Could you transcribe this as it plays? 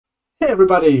Hey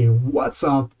everybody, what's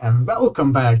up and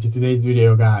welcome back to today's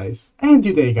video guys. And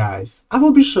today guys, I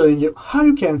will be showing you how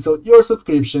you cancel your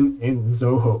subscription in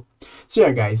Zoho. So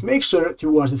yeah guys, make sure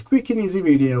to watch this quick and easy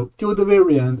video till the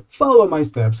very end, follow my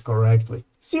steps correctly,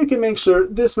 so you can make sure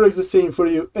this works the same for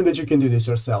you and that you can do this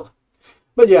yourself.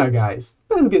 But yeah guys,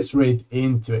 let's get straight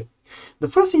into it. The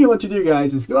first thing you want to do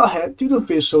guys is go ahead to the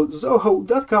official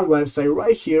Zoho.com website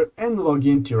right here and log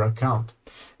into your account.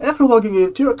 After logging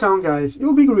into your account guys,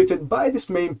 you'll be greeted by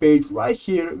this main page right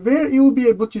here where you'll be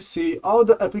able to see all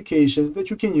the applications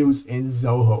that you can use in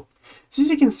Zoho. So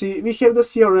as you can see, we have the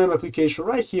CRM application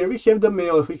right here, we have the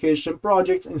mail application,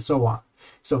 projects and so on.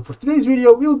 So for today's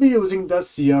video, we'll be using the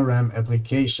CRM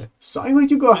application. So I'm going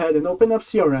to go ahead and open up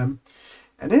CRM.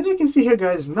 And as you can see here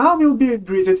guys, now we'll be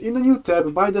greeted in a new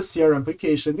tab by the CRM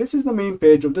application. This is the main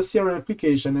page of the CRM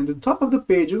application, and at the top of the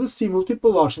page you will see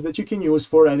multiple options that you can use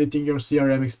for editing your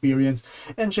CRM experience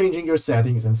and changing your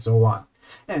settings and so on.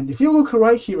 And if you look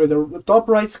right here at the top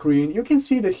right screen, you can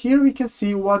see that here we can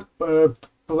see what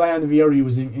plan we are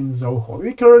using in Zoho.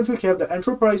 We currently have the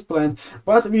enterprise plan,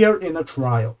 but we are in a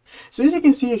trial. So as you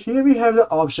can see here, we have the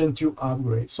option to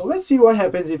upgrade. So let's see what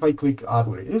happens if I click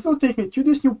upgrade. It will take me to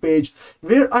this new page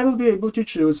where I will be able to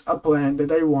choose a plan that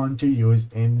I want to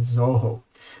use in Zoho.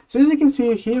 So as you can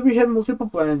see here, we have multiple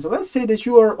plans. Let's say that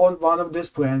you are on one of these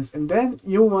plans and then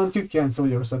you want to cancel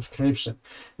your subscription.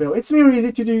 Well, it's very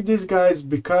easy to do this guys,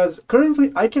 because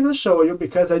currently I cannot show you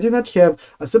because I do not have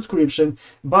a subscription.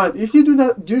 But if you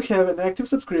do have an active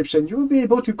subscription, you will be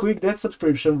able to click that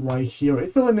subscription right here.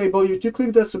 It will enable you to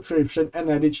click the subscription and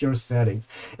edit your settings.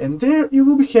 And there you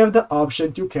will have the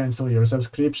option to cancel your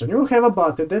subscription. You will have a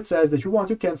button that says that you want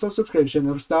to cancel subscription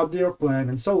or stop your plan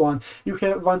and so on. You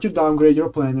want to downgrade your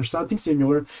plan or something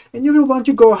similar, and you will want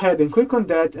to go ahead and click on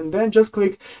that and then just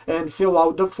click and fill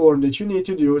out the form that you need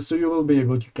to do, so you will be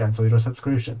able to cancel your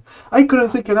subscription. I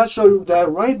currently cannot show you that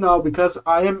right now because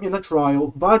I am in a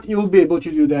trial, but you will be able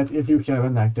to do that if you have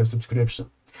an active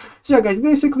subscription. So yeah guys,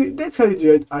 basically that's how you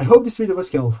do it. I hope this video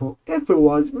was helpful. If it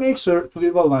was, make sure to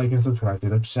leave a like and subscribe to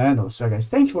the channel. So yeah guys,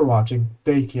 thank you for watching,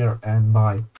 take care and bye.